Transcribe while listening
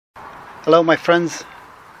Hello my friends,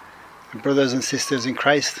 brothers and sisters in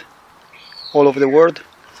Christ all over the world.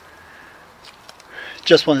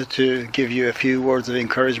 Just wanted to give you a few words of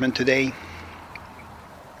encouragement today.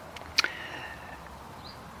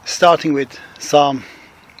 Starting with Psalm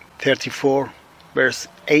 34 verse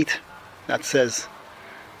 8, that says,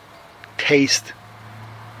 "Taste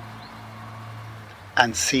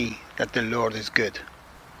and see that the Lord is good."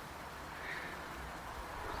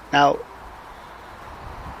 Now,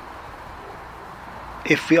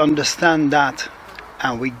 if we understand that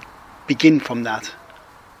and we begin from that,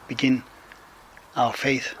 begin our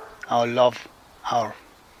faith, our love, our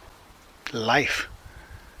life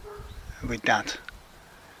with that,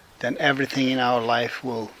 then everything in our life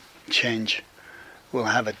will change. We'll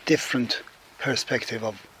have a different perspective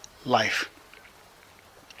of life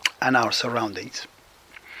and our surroundings.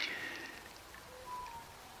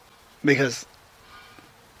 Because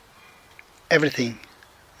everything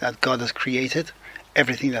that God has created,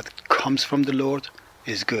 everything that comes from the Lord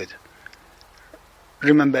is good.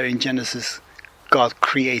 Remember in Genesis, God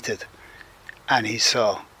created and He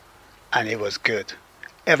saw and it was good.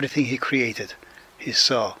 Everything He created, He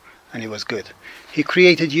saw and it was good. He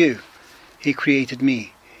created you, He created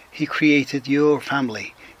me, He created your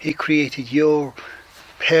family, He created your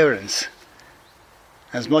parents.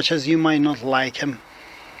 As much as you might not like Him,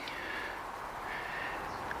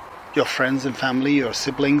 your friends and family, your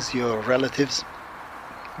siblings, your relatives,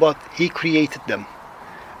 but He created them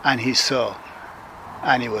and He saw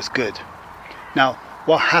and it was good. Now,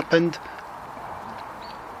 what happened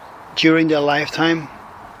during their lifetime,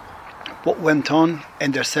 what went on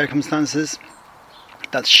in their circumstances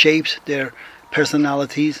that shaped their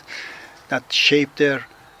personalities, that shaped their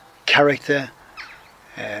character,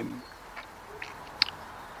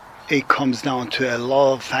 it comes down to a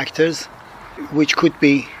lot of factors which could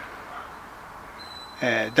be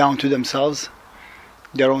down to themselves,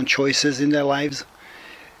 their own choices in their lives,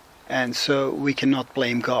 and so we cannot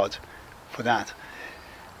blame God for that,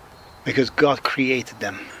 because God created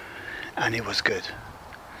them and it was good.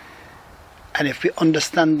 And if we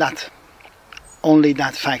understand that, only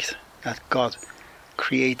that fact that God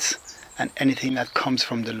creates and anything that comes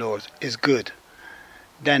from the Lord is good,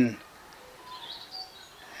 then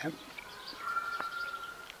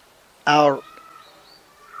our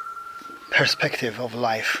perspective of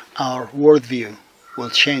life, our worldview will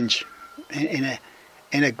change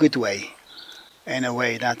in a good way, in a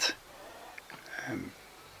way that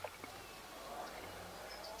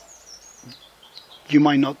you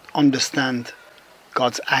might not understand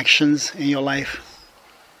God's actions in your life,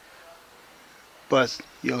 but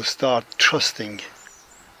you'll start trusting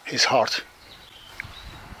His heart,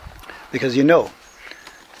 because you know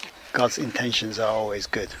God's intentions are always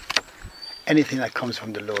good. Anything that comes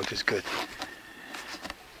from the Lord is good.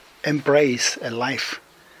 Embrace a life,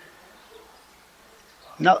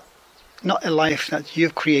 not a life that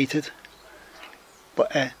you've created,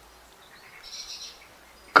 but a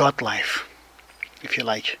God life, if you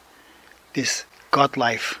like. This God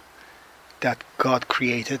life that God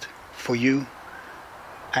created for you,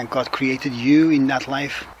 and God created you in that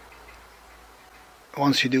life.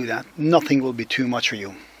 Once you do that, nothing will be too much for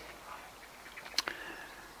you,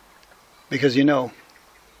 because you know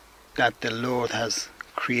that the Lord has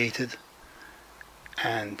created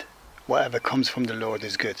and whatever comes from the Lord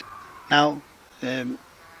is good. Now, that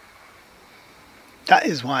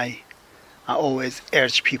is why I always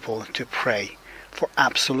urge people to pray for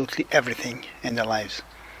absolutely everything in their lives.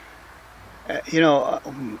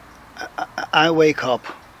 I wake up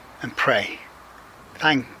and pray.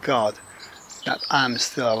 Thank God that I'm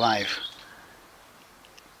still alive.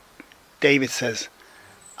 David says,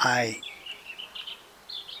 I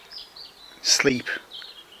sleep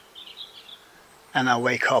and I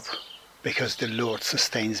wake up because the Lord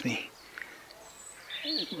sustains me.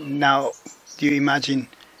 Now, do you imagine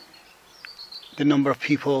the number of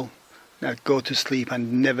people that go to sleep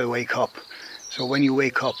and never wake up? So when you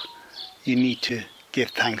wake up, you need to give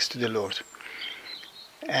thanks to the Lord.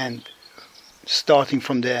 And starting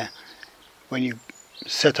from there, when you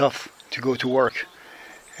set off to go to work,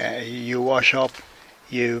 you wash up,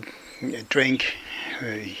 you drink,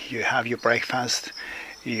 you have your breakfast,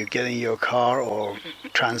 you get in your car or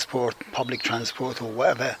transport, public transport or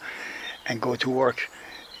whatever, and go to work.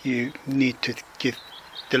 You need to give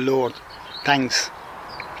the Lord thanks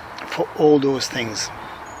for all those things,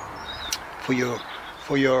 for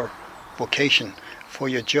your vocation, for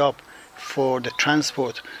your job, for the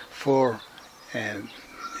transport, for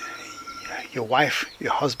your wife,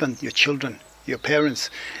 your husband, your children, your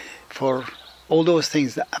parents, for all those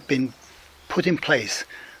things that have been put in place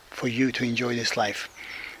for you to enjoy this life.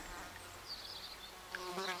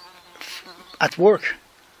 At work,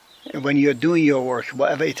 when you're doing your work,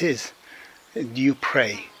 whatever it is, do you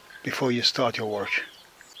pray before you start your work?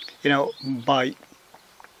 By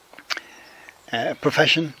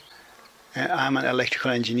profession, I'm an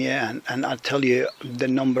electrical engineer, and I'll tell you the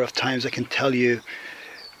number of times I can tell you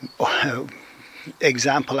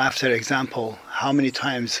example after example how many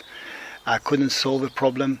times I couldn't solve a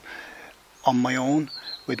problem on my own,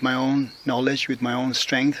 with my own knowledge, with my own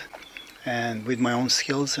strength, and with my own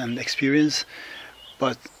skills and experience.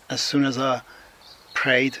 But as soon as I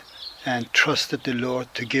prayed and trusted the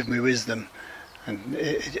Lord to give me wisdom, and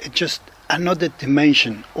it just another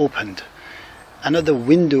dimension opened, another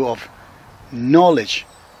window of knowledge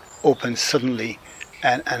opened suddenly,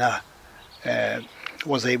 and I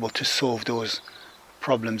was able to solve those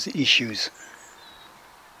problems, issues,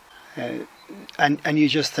 and you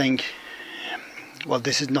just think, well,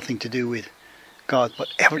 this is nothing to do with God, but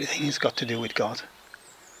everything has got to do with God.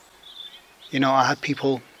 I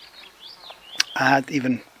had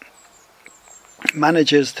even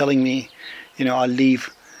managers telling me, I'll leave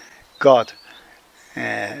God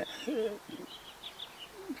to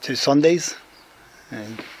Sundays,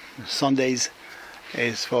 and Sundays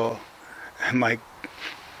is for my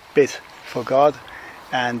bit for God,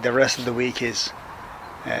 and the rest of the week is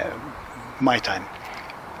my time.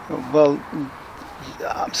 Well,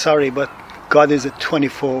 I'm sorry, but God is a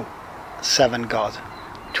 24/7 God,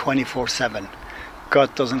 24/7.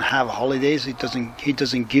 God doesn't have holidays. He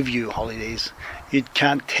doesn't give you holidays. You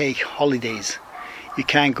can't take holidays. You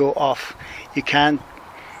can't go off. You can't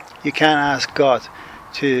ask God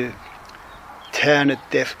to turn a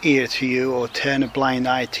deaf ear to you, or turn a blind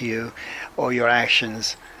eye to you, or your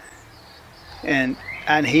actions. And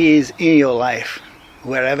He is in your life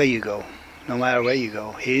wherever you go, no matter where you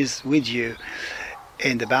go. He is with you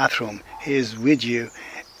in the bathroom. He is with you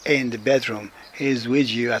in the bedroom. He is with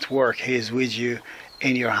you at work. He is with you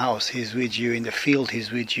in your house. He is with you in the field. He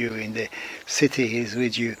is with you in the city. He is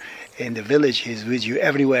with you in the village. He is with you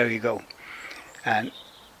everywhere you go. And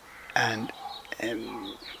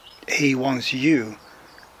He wants you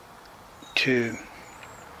to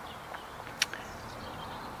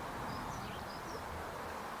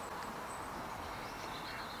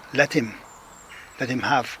let him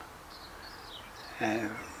have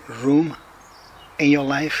room in your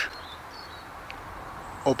life.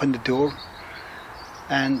 Open the door,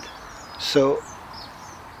 and so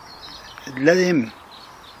let Him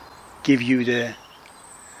give you the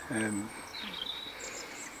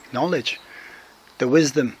knowledge, the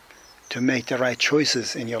wisdom to make the right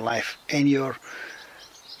choices in your life, in your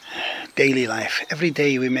daily life. Every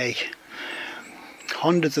day we make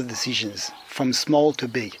hundreds of decisions, from small to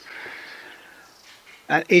big,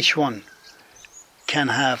 and each one can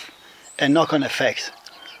have a knock-on effect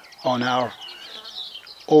on our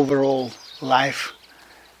overall life,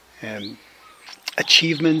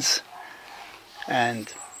 achievements,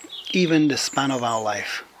 and even the span of our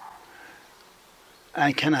life,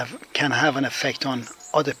 and can have an effect on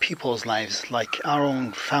other people's lives, like our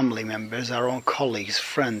own family members, our own colleagues,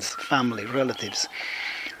 friends, family, relatives.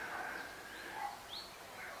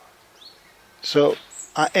 So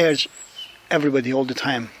I urge everybody all the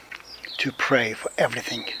time to pray for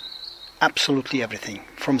everything, absolutely everything,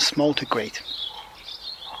 from small to great.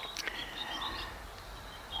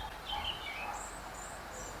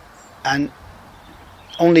 And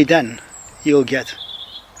only then you'll get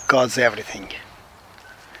God's everything.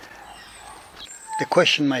 The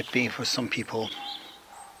question might be for some people,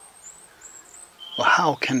 well,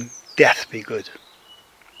 how can death be good?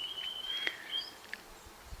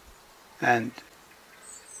 And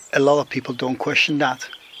a lot of people don't question that.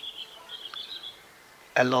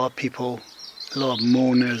 A lot of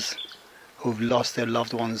mourners who've lost their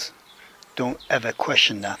loved ones don't ever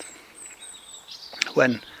question that.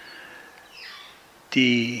 When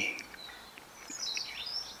the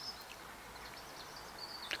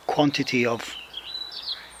quantity of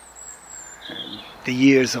the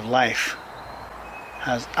years of life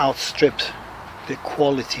has outstripped the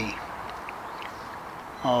quality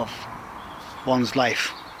of one's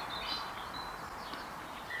life,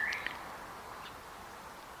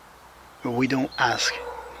 we don't ask,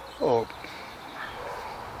 or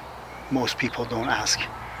most people don't ask,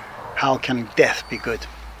 how can death be good?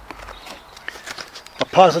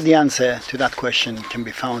 But part of the answer to that question can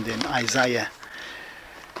be found in Isaiah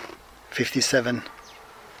 57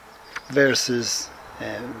 verses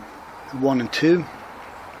 1 and 2.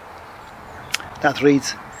 That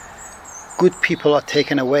reads, "Good people are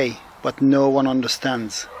taken away, but no one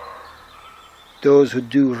understands. Those who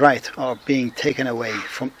do right are being taken away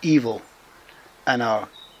from evil and are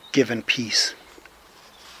given peace."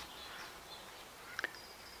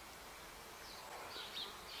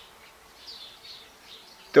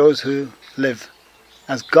 Those who live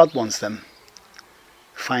as God wants them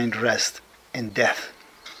find rest in death.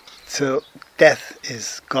 So death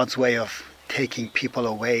is God's way of taking people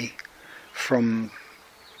away from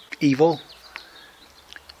evil.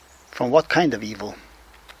 From what kind of evil?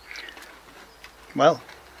 Well,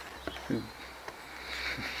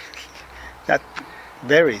 that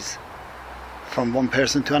varies from one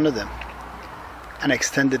person to another. An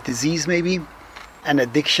extended disease maybe, an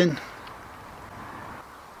addiction,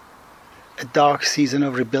 a dark season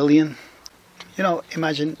of rebellion. You know,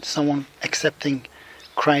 imagine someone accepting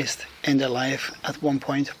Christ in their life at one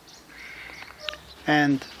point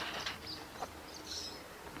and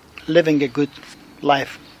living a good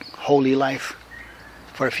life, holy life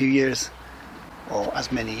for a few years, or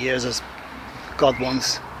as many years as God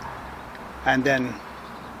wants, and then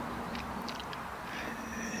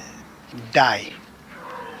die.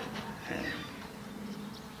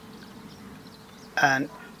 And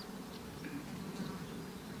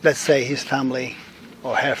let's say his family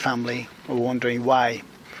or her family were wondering why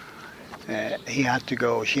he had to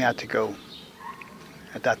go, she had to go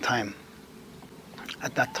at that time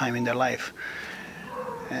in their life.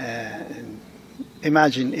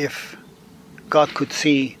 Imagine if God could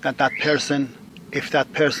see that if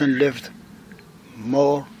that person lived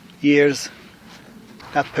more years,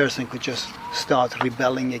 that person could just start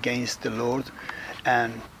rebelling against the Lord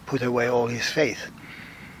and put away all his faith.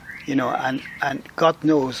 You know, and God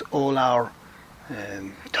knows all our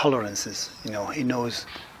tolerances. You know, He knows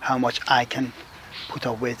how much I can put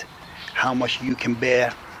up with, how much you can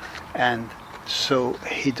bear, and so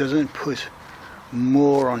He doesn't put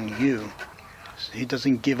more on you. He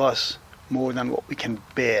doesn't give us more than what we can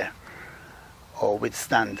bear or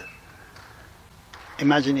withstand.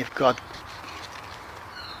 Imagine if God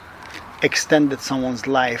extended someone's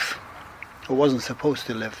life who wasn't supposed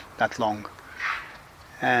to live that long,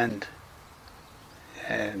 and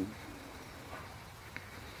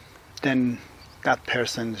then that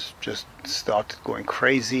person just started going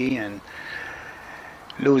crazy and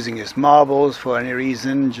losing his marbles for any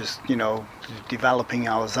reason, just, you know, developing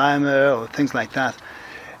Alzheimer or things like that,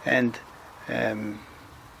 and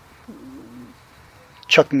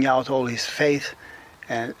chucking out all his faith,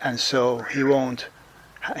 and so he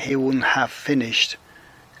wouldn't have finished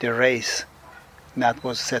the race that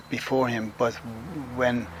was set before him. But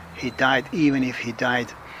when he died, even if he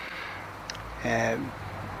died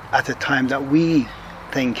at a time that we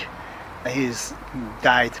think he's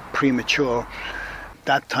died premature,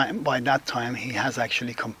 by that time he has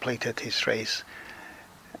actually completed his race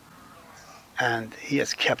and he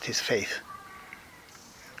has kept his faith.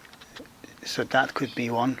 So that could be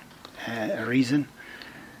one reason,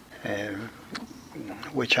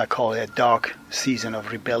 which I call a dark season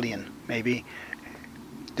of rebellion. Maybe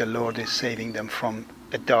the Lord is saving them from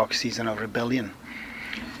a dark season of rebellion.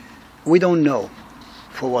 We don't know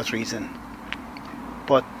for what reason,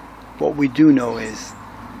 but what we do know is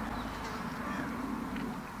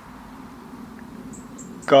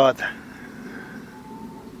God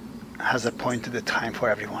has appointed a time for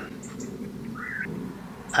everyone.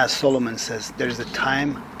 As Solomon says, there is a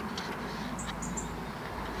time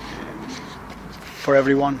for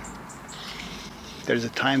everyone. There is a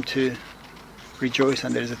time to rejoice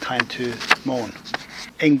and there is a time to mourn.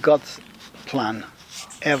 In God's plan,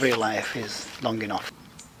 every life is long enough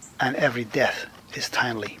and every death is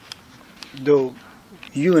timely. Though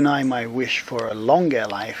you and I might wish for a longer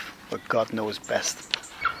life, but God knows best.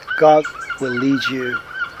 God will lead you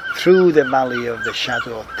through the valley of the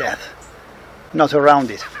shadow of death, not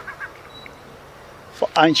around it.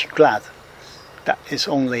 But aren't you glad that it's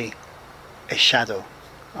only a shadow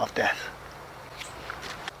of death?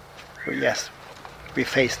 So yes, we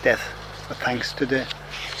face death, but thanks to the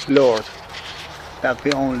Lord that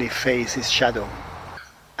we only face His shadow.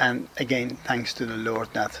 And again, thanks to the Lord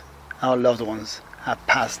that our loved ones have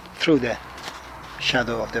passed through the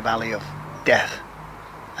shadow of the valley of death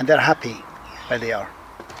and they're happy where they are.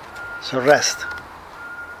 So rest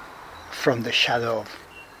from the shadow of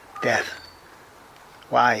death.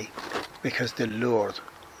 Why? Because the Lord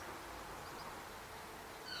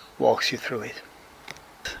walks you through it.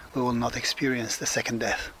 We will not experience the second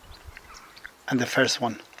death, and the first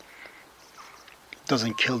one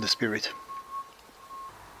doesn't kill the spirit.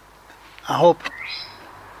 I hope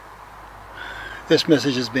this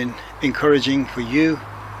message has been encouraging for you,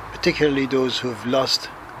 particularly those who have lost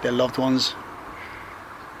their loved ones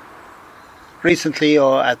recently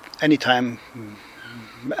or at any time,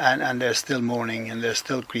 and they're still mourning and they're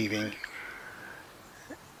still grieving.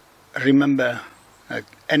 Remember that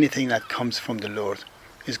anything that comes from the Lord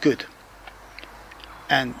is good,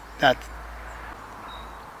 and that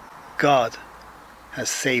God has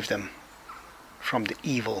saved them from the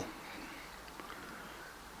evil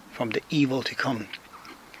to come.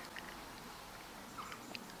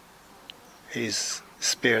 He's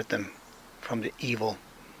spared them from the evil.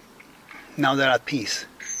 Now they're at peace,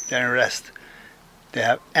 they're in rest. They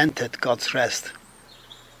have entered God's rest,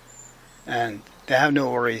 and they have no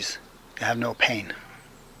worries, they have no pain,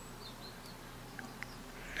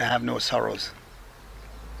 they have no sorrows.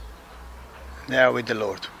 They are with the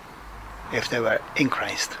Lord if they were in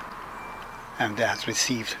Christ, and they have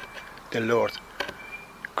received the Lord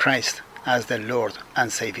Christ as their Lord and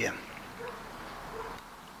Saviour.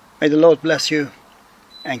 May the Lord bless you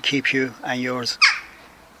and keep you and yours,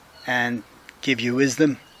 and give you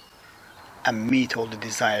wisdom and meet all the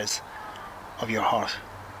desires of your heart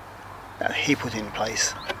that He put in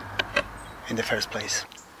place in the first place.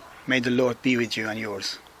 May the Lord be with you and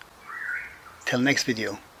yours. Till next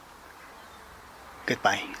video,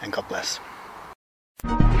 goodbye and God bless.